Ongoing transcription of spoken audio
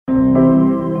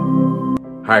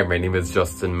Hi, my name is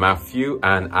Justin Matthew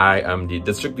and I am the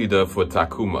district leader for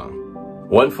Tacuma.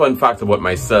 One fun fact about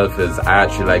myself is I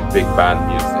actually like big band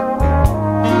music.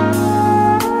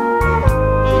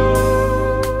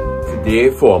 Today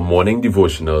for our morning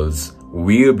devotionals,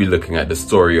 we'll be looking at the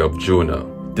story of Jonah.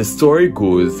 The story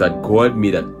goes that God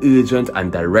made an urgent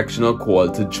and directional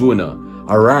call to Jonah.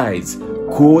 Arise,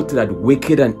 go to that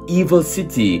wicked and evil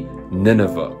city,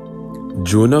 Nineveh.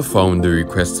 Jonah found the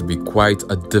request to be quite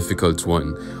a difficult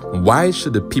one. Why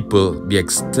should the people be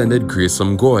extended grace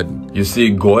from God? You see,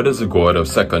 God is a God of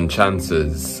second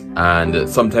chances, and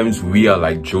sometimes we are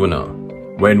like Jonah.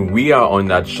 When we are on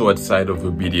that short side of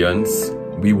obedience,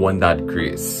 we want that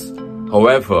grace.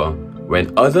 However,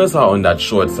 when others are on that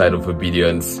short side of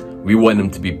obedience, we want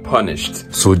them to be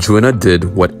punished. So Jonah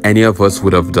did what any of us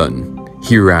would have done.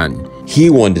 He ran. He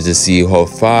wanted to see how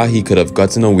far he could have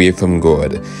gotten away from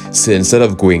God. So instead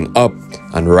of going up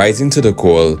and rising to the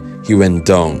call, he went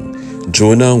down.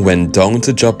 Jonah went down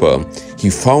to Joppa. He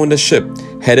found a ship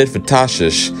headed for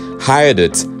Tarshish, hired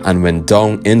it, and went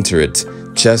down into it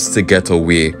just to get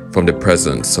away from the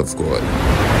presence of God.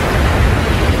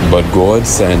 But God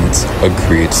sent a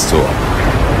great storm.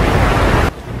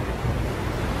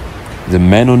 The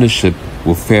men on the ship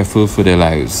were fearful for their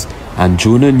lives, and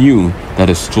Jonah knew that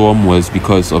a storm was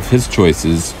because of his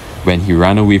choices when he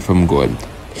ran away from God.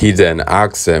 He then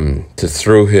asked them to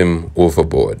throw him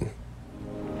overboard.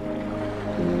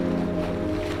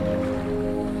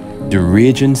 The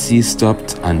raging sea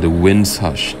stopped and the winds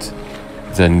hushed.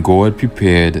 Then God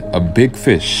prepared a big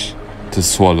fish to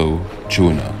swallow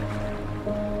Jonah.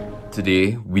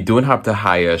 Today, we don't have to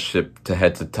hire a ship to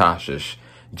head to Tarshish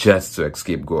just to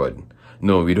escape God.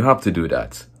 No, we don't have to do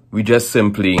that. We just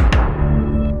simply...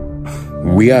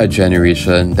 We are a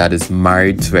generation that is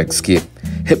married to escape,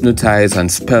 hypnotized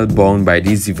and spellbound by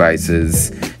these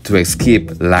devices to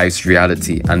escape life's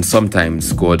reality and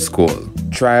sometimes God's call.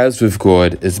 Trials with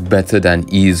God is better than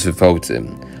ease without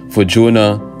Him. For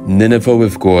Jonah, Nineveh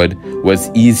with God was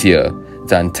easier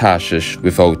than Tarshish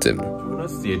without Him. Jonah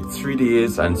stayed 3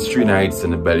 days and 3 nights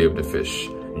in the belly of the fish.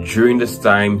 During this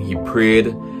time, he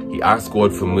prayed, he asked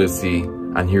God for mercy,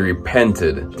 and he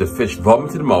repented. The fish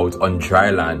vomited him out on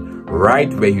dry land,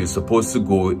 right where he was supposed to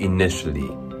go initially.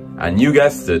 And you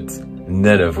guessed it,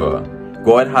 Nineveh.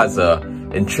 God has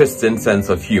an interesting sense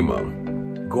of humor.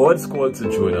 God's call to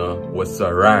Jonah was to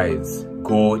arise,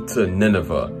 go to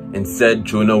Nineveh. Instead,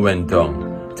 Jonah went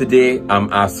down. Today,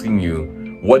 I'm asking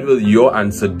you, what will your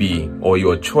answer be or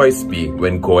your choice be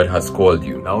when God has called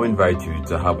you? Now I invite you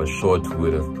to have a short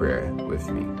word of prayer with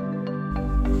me.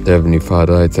 Heavenly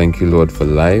Father, I thank you, Lord, for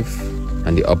life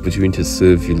and the opportunity to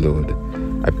serve you, Lord.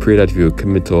 I pray that we will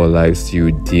commit our lives to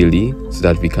you daily so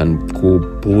that we can go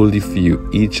boldly for you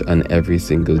each and every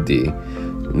single day,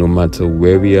 no matter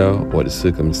where we are or the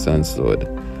circumstance, Lord.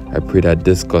 I pray that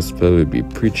this gospel will be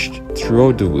preached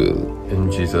throughout the world.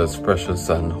 In Jesus' precious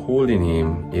and holy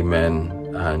name,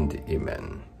 amen and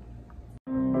amen.